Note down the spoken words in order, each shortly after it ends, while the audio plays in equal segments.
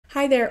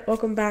Hi there,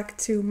 welcome back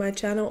to my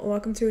channel.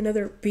 Welcome to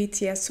another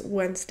BTS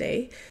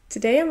Wednesday.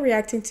 Today I'm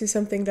reacting to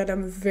something that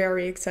I'm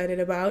very excited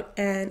about,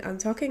 and I'm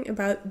talking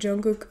about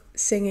Jungkook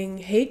singing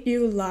Hate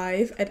You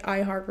live at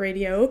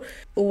iHeartRadio.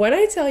 When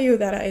I tell you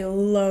that I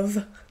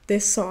love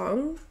this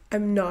song,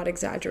 I'm not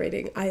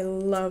exaggerating. I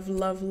love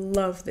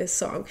this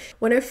song.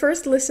 When I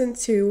first listened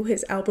to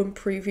his album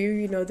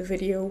preview, you know, the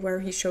video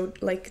where he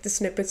showed like the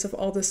snippets of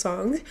all the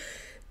songs,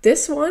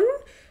 this one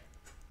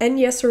and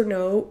Yes or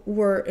No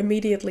were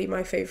immediately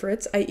my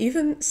favorites. I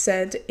even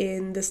said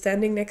in the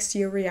Standing Next to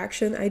You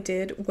reaction I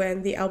did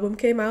when the album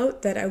came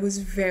out that I was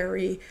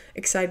very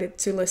excited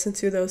to listen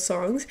to those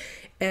songs.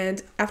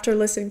 And after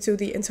listening to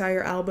the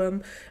entire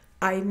album,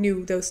 I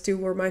knew those two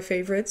were my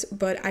favorites,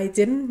 but I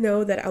didn't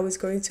know that I was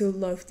going to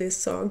love this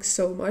song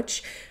so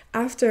much.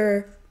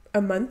 After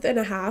a month and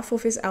a half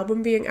of his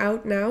album being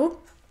out now,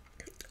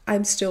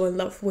 I'm still in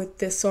love with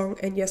this song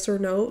and Yes or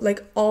No.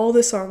 Like, all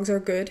the songs are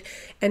good,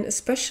 and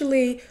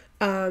especially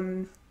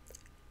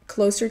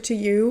Closer to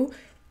You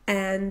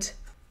and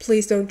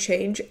Please Don't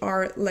Change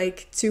are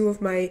like two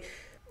of my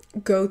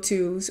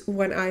go-tos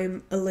when I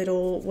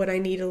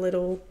need a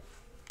little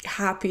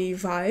happy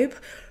vibe.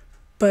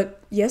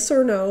 But Yes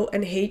or No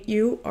and Hate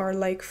You are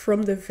like,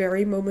 from the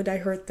very moment I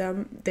heard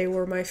them, they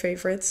were my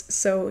favorites.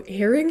 So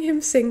hearing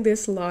him sing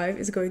this live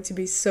is going to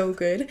be so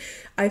good.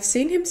 I've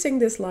seen him sing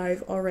this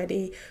live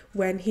already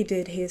when he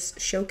did his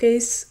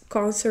showcase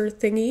concert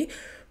thingy,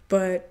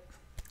 but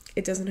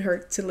it doesn't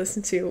hurt to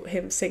listen to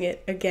him sing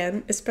it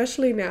again,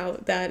 especially now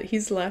that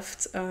he's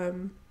left.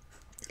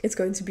 It's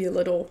going to be a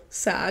little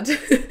sad,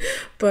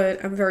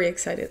 but I'm very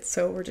excited.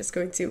 So we're just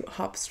going to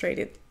hop straight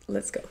in.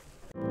 Let's go.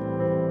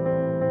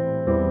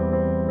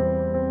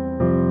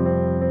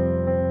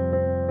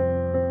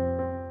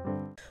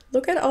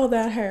 Look at all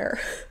that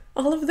hair.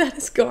 All of that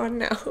is gone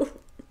now.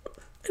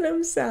 And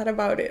I'm sad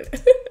about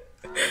it.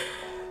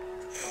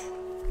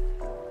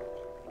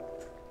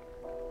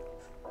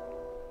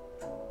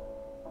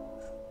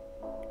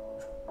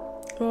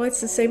 Well,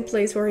 it's the same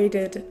place where he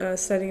did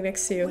Standing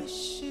Next to You.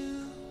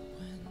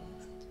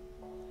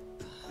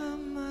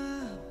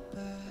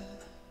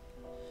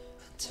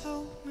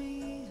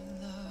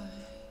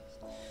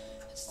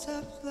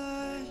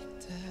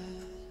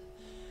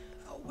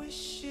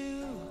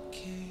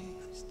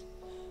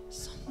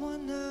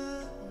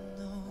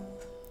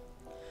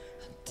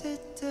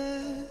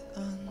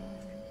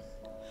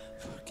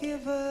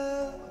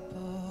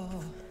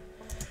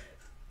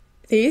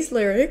 These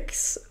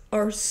lyrics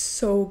are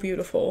so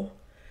beautiful,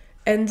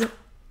 and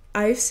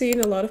I've seen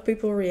a lot of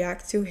people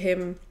react to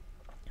him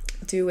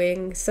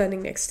doing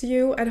Standing Next to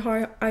You at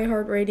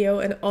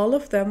iHeartRadio, and all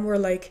of them were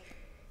like,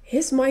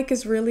 his mic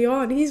is really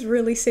on, he's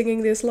really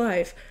singing this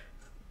live.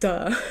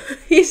 Duh,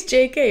 he's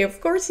JK, of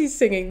course he's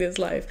singing this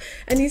live,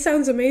 and he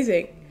sounds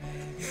amazing.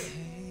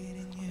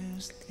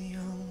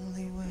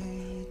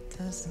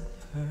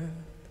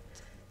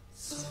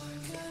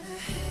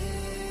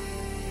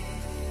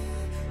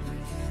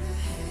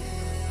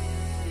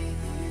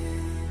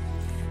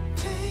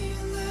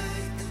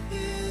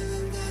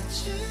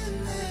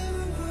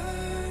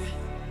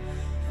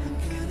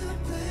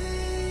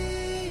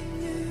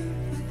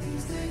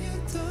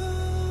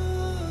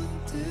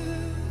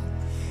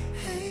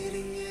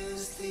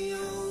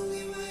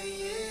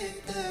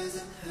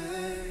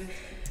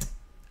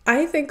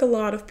 I think a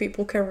lot of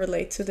people can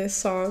relate to this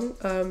song.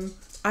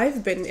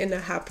 I've been in a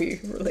happy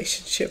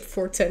relationship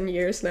for 10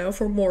 years now,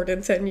 for more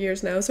than 10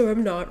 years now, so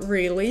I'm not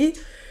really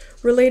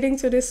relating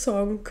to this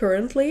song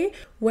currently.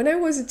 When I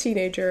was a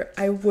teenager,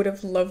 I would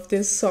have loved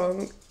this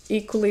song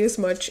equally as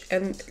much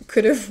and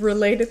could have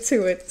related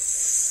to it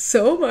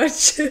so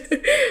much.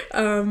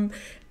 And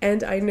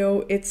I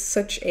know it's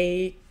such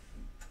a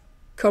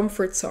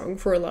comfort song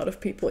for a lot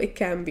of people. It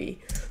can be.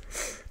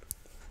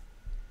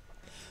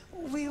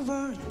 We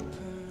weren't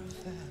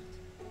perfect,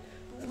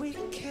 we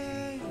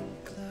came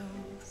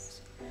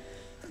close,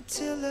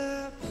 until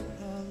I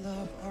put all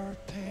of our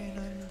pain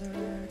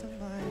under the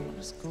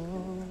microscope.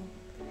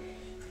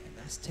 And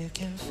I still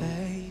can't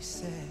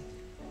face it,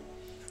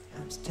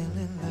 I'm still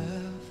in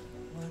love,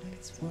 what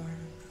it's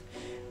worth.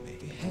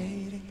 Maybe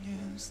hating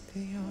you's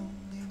the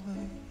only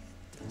way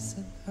it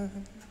doesn't hurt.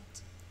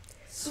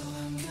 So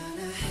I'm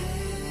gonna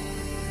hate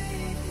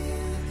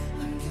you,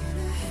 I'm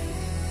gonna hate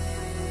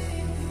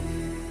you.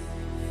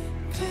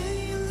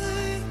 Pay you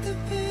like the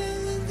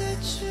villain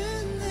that you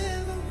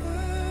never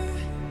were.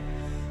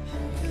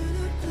 I'm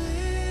gonna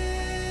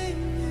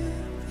blame you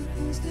for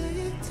things that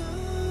you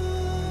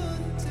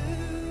don't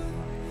do.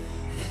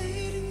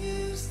 Hating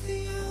you's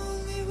the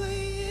only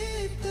way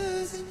it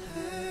doesn't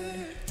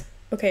hurt.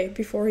 Okay,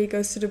 before he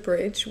goes to the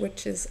bridge,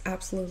 which is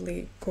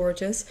absolutely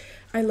gorgeous,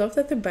 I love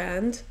that the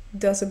band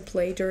doesn't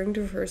play during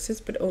the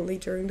verses, but only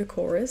during the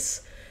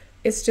chorus.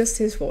 It's just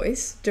his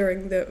voice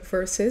during the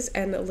verses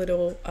and a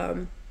little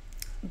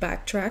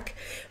backtrack,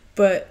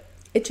 but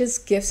it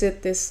just gives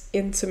it this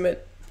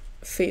intimate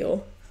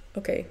feel.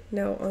 Okay,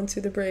 now onto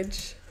the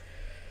bridge.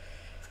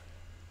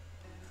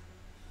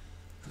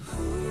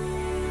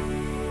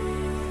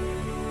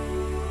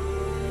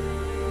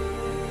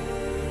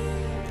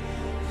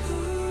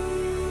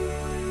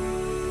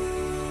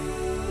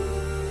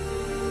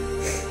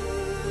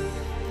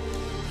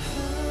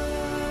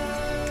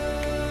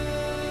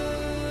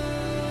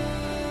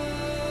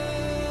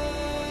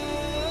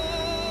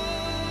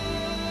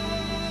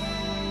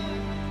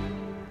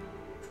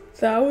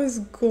 That was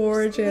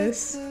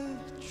gorgeous.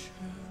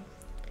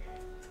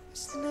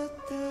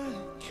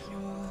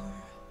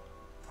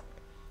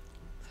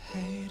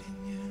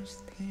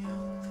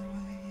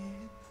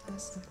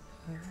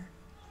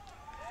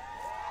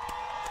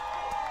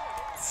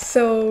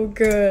 So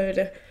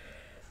good.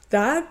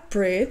 That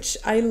bridge,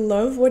 I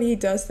love when he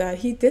does that.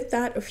 He did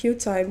that a few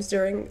times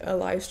during a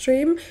live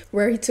stream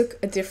where he took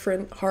a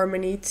different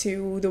harmony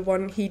to the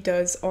one he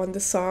does on the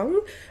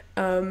song.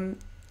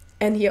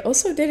 And he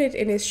also did it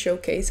in his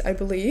showcase, I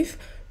believe.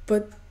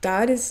 But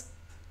that is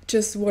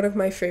just one of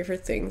my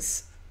favorite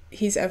things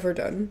he's ever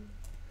done.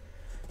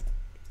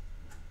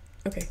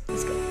 Okay,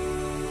 let's go.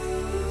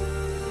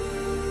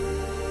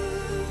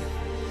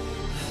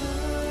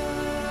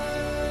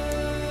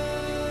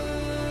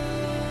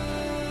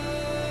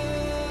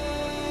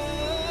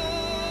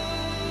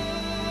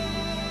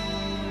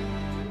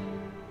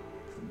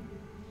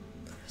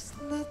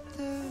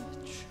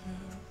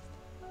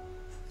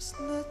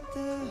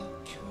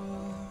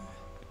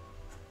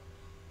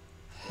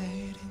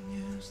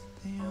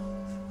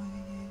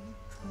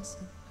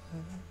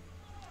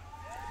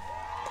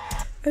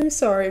 I'm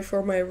sorry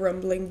for my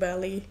rumbling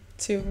belly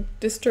to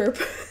disturb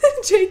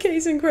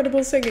JK's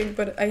incredible singing,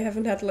 but I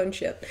haven't had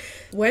lunch yet.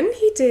 When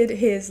he did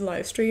his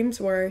live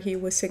streams where he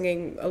was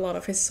singing a lot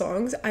of his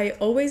songs, I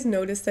always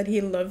noticed that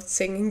he loved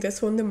singing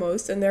this one the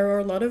most, and there are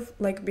a lot of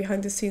like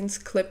behind the scenes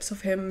clips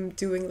of him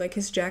doing like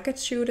his jacket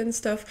shoot and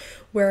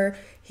stuff where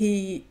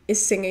he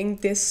is singing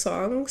this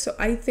song. So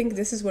I think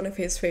this is one of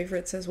his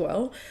favorites as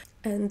well.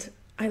 And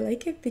I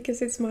like it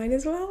because it's mine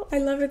as well. I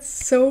love it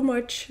so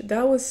much.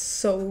 That was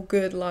so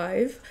good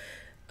live.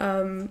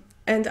 And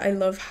I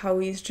love how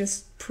he's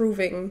just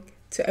proving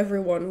to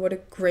everyone what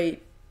a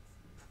great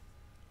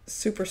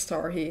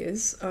superstar he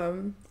is.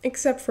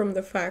 Except from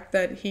the fact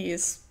that he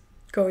is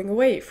going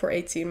away for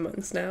 18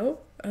 months now.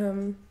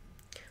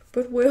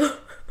 But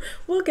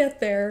we'll get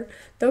there.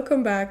 They'll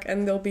come back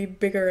and they'll be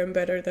bigger and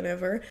better than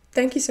ever.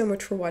 Thank you so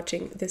much for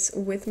watching this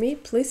with me.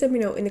 Please let me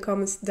know in the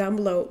comments down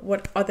below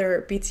what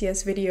other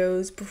BTS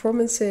videos,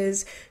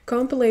 performances,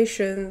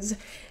 compilations,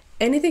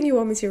 anything you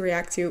want me to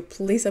react to,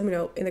 please let me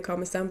know in the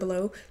comments down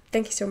below.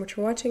 Thank you so much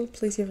for watching.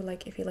 Please leave a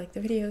like if you like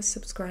the video,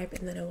 subscribe,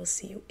 and then I will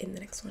see you in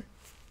the next one.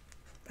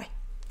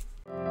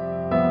 Bye.